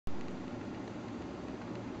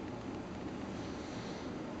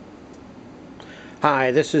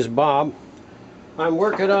Hi, this is Bob. I'm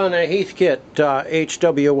working on a HEATHKIT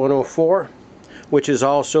HW104, which is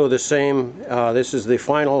also the same. This is the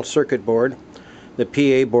final circuit board, the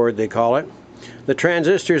PA board they call it. The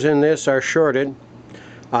transistors in this are shorted.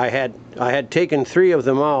 I had taken 3 of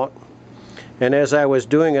them out, and as I was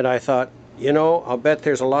doing it I thought, you know, I'll bet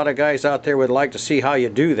there's a lot of guys out there would like to see how you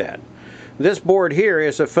do that. This board here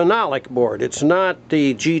is a phenolic board. It's not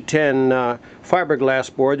the G10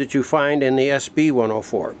 fiberglass board that you find in the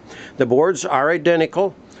SB104. The boards are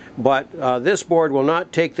identical, but this board will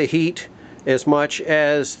not take the heat as much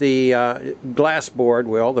as the glass board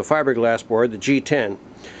will, the fiberglass board, the G10.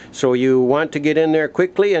 So you want to get in there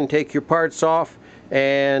quickly and take your parts off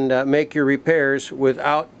and make your repairs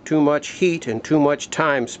without too much heat and too much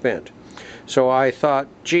time spent. So I thought,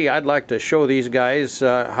 gee, I'd like to show these guys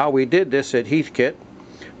how we did this at HEATHKIT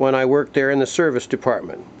when I worked there in the service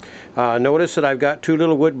department. Notice that I've got 2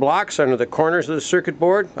 little wood blocks under the corners of the circuit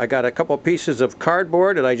board. I got a couple pieces of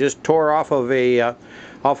cardboard that I just tore off of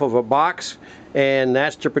a box, and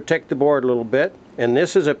that's to protect the board a little bit. And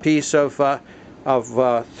this is a piece of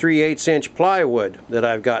 3/8 inch plywood that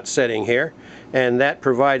I've got setting here, and that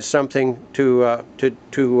provides something to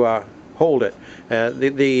hold it.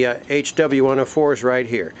 The HW104 is right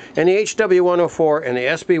here, and the HW104 and the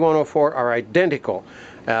SB104 are identical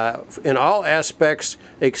in all aspects,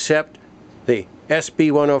 except the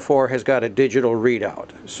SB104 has got a digital readout,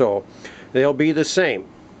 so they'll be the same.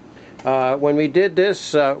 When we did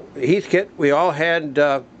this HEATHKIT, we all had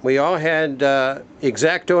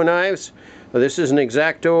X-Acto knives. This is an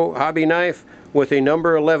X-Acto hobby knife with a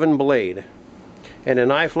number 11 blade. And a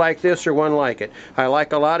knife like this or one like it. I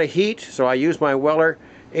like a lot of heat, so I use my Weller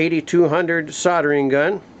 8200 soldering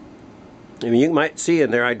gun. And you might see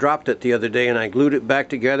in there, I dropped it the other day and I glued it back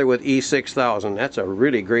together with E6000. That's a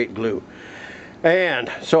really great glue. And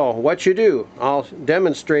so what you do, I'll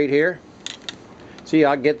demonstrate here. See,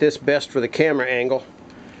 I'll get this best for the camera angle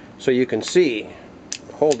so you can see.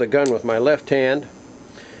 Hold the gun with my left hand,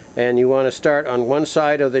 and you want to start on one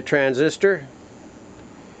side of the transistor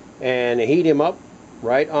and heat him up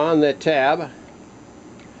right on the tab,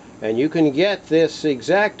 and you can get this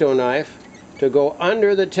X-Acto knife to go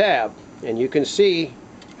under the tab, and you can see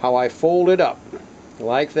how I fold it up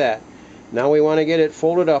like that. Now we want to get it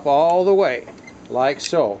folded up all the way like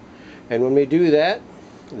so, and when we do that,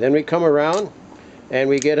 then we come around and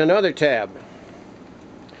we get another tab.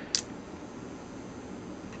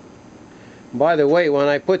 By the way, when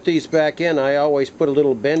I put these back in, I always put a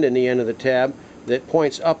little bend in the end of the tab that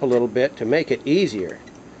points up a little bit to make it easier.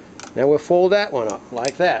 Now we'll fold that one up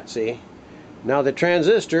like that, see? Now the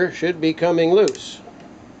transistor should be coming loose.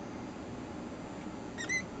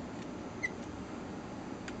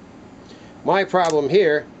 My problem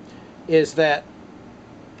here is that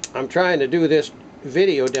I'm trying to do this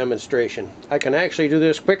video demonstration. I can actually do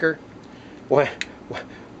this quicker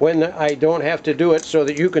when I don't have to do it so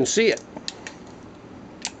that you can see it.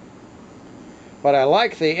 But I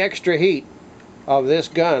like the extra heat of this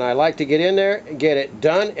gun. I like to get in there, get it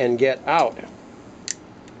done, and get out.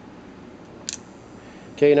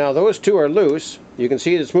 Okay, now those 2 are loose. You can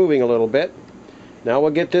see it's moving a little bit. Now we'll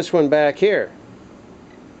get this one back here.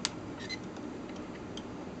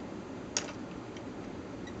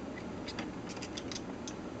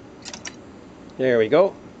 There we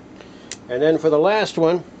go. And then for the last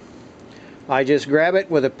one, I just grab it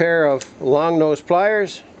with a pair of long nose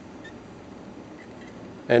pliers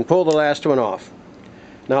and pull the last one off.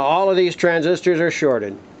 Now all of these transistors are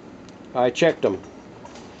shorted. I checked them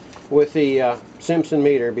with the Simpson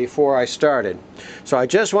meter before I started. So I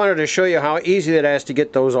just wanted to show you how easy it is to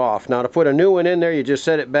get those off. Now to put a new one in there, you just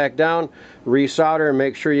set it back down, resolder, and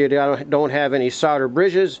make sure you don't have any solder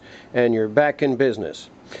bridges, and you're back in business.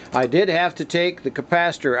 I did have to take the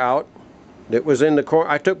capacitor out that was in the corner.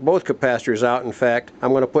 I took both capacitors out, in fact.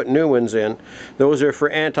 I'm going to put new ones in. Those are for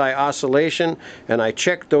anti-oscillation, and I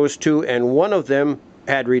checked those 2, and one of them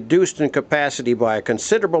had reduced in capacity by a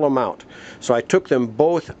considerable amount. So I took them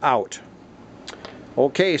both out.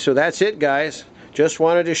 Okay, so that's it, guys. Just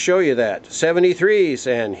wanted to show you that. 73s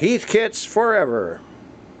and HEATHKITs forever.